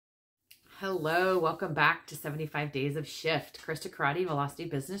Hello, welcome back to 75 Days of Shift. Krista Karate, Velocity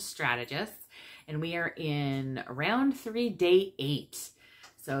Business Strategists, and we are in round 3, day 8.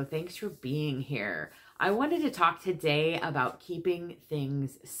 So thanks for being here. I wanted to talk today about keeping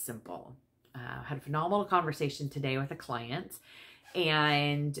things simple. I had a phenomenal conversation today with a client,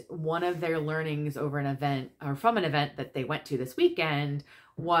 and one of their learnings over an event or from an event that they went to this weekend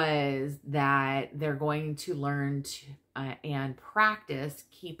was that they're going to learn to, and practice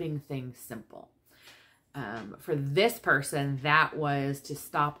keeping things simple. For this person, that was to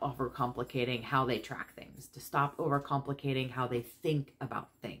stop overcomplicating how they track things, to stop overcomplicating how they think about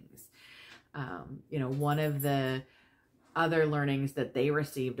things. One of the other learnings that they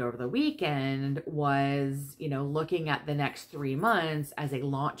received over the weekend was, looking at the next 3 months as a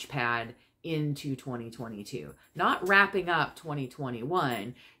launch pad into 2022, not wrapping up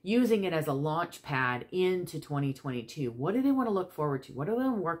 2021, using it as a launch pad into 2022. What do they want to look forward to? What do they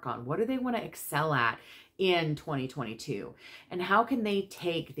want to work on? What do they want to excel at in 2022? And how can they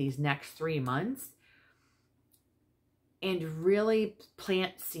take these next 3 months and really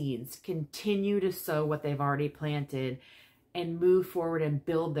plant seeds, continue to sow what they've already planted, and move forward and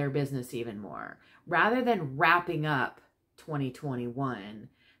build their business even more, rather than wrapping up 2021?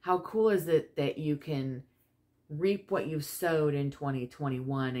 How cool is it that you can reap what you've sowed in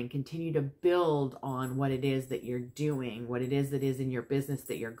 2021 and continue to build on what it is that you're doing, what it is that is in your business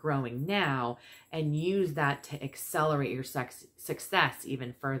that you're growing now, and use that to accelerate your success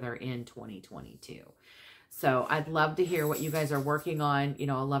even further in 2022. So I'd love to hear what you guys are working on.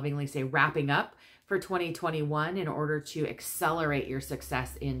 I'll lovingly say wrapping up for 2021 in order to accelerate your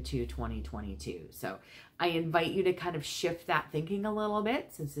success into 2022. So I invite you to kind of shift that thinking a little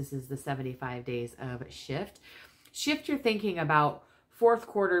bit, since this is the 75 days of shift. Shift your thinking about fourth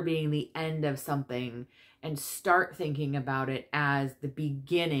quarter being the end of something and start thinking about it as the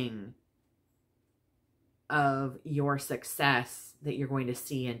beginning of your success that you're going to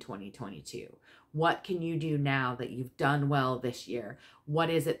see in 2022. What can you do now that you've done well this year? What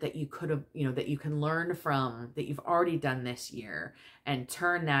is it that you could have, that you can learn from that you've already done this year and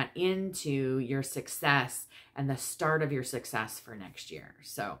turn that into your success and the start of your success for next year?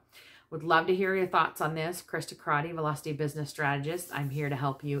 So would love to hear your thoughts on this. Krista Karate, Velocity Business Strategist. I'm here to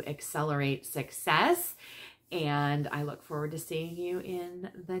help you accelerate success. And I look forward to seeing you in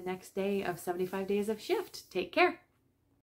the next day of 75 Days of Shift. Take care.